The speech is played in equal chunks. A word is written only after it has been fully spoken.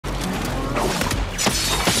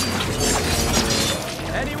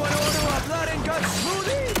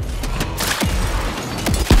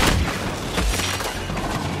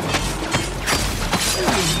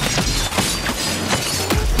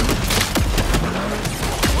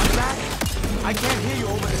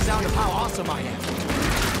how awesome I am.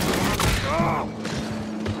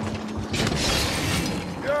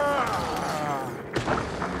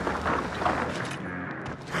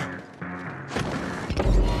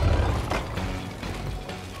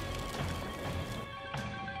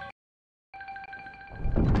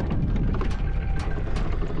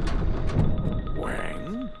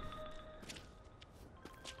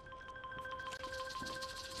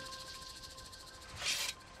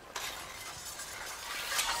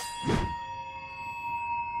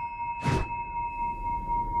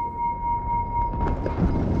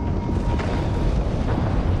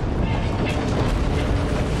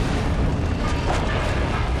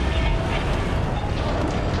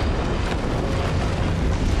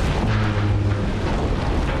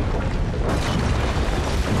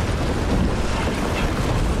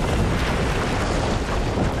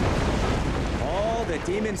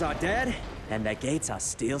 Demons are dead, and the gates are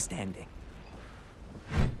still standing.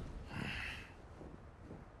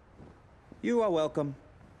 You are welcome.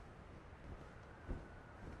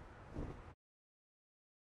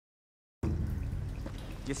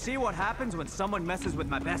 You see what happens when someone messes with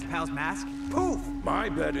my best pal's mask? Poof! My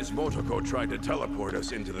bet is Motoko tried to teleport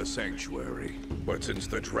us into the sanctuary. But since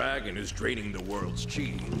the dragon is draining the world's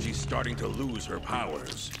chi, she's starting to lose her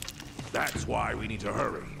powers. That's why we need to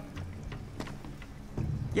hurry.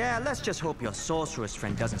 Yeah, let's just hope your sorceress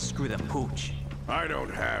friend doesn't screw the pooch. I don't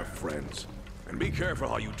have friends. And be careful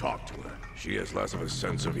how you talk to her. She has less of a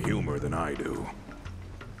sense of humor than I do.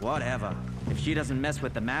 Whatever. If she doesn't mess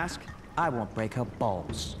with the mask, I won't break her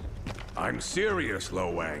balls. I'm serious, Lo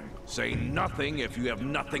Wang. Say nothing if you have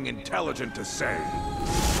nothing intelligent to say.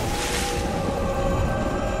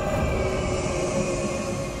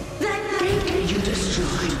 That gate you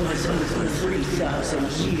destroyed was over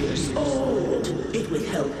 3,000 years old. It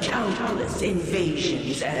withheld countless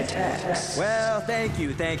invasions and attacks. Well, thank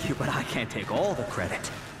you, but I can't take all the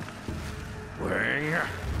credit. Wang?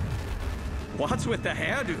 What's with the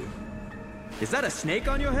hairdo? Is that a snake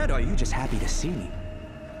on your head, or are you just happy to see me?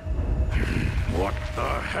 What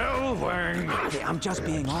the hell, Wang? Hey, I'm just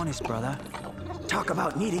being honest, brother. Talk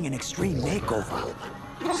about needing an extreme makeover.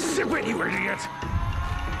 Zip it, you idiot!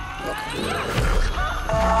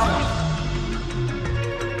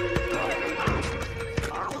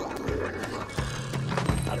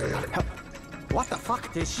 What the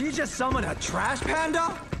fuck? Did she just summon a trash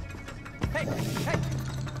panda? Hey!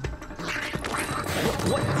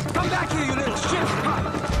 What? Come back here, you little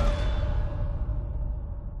shit!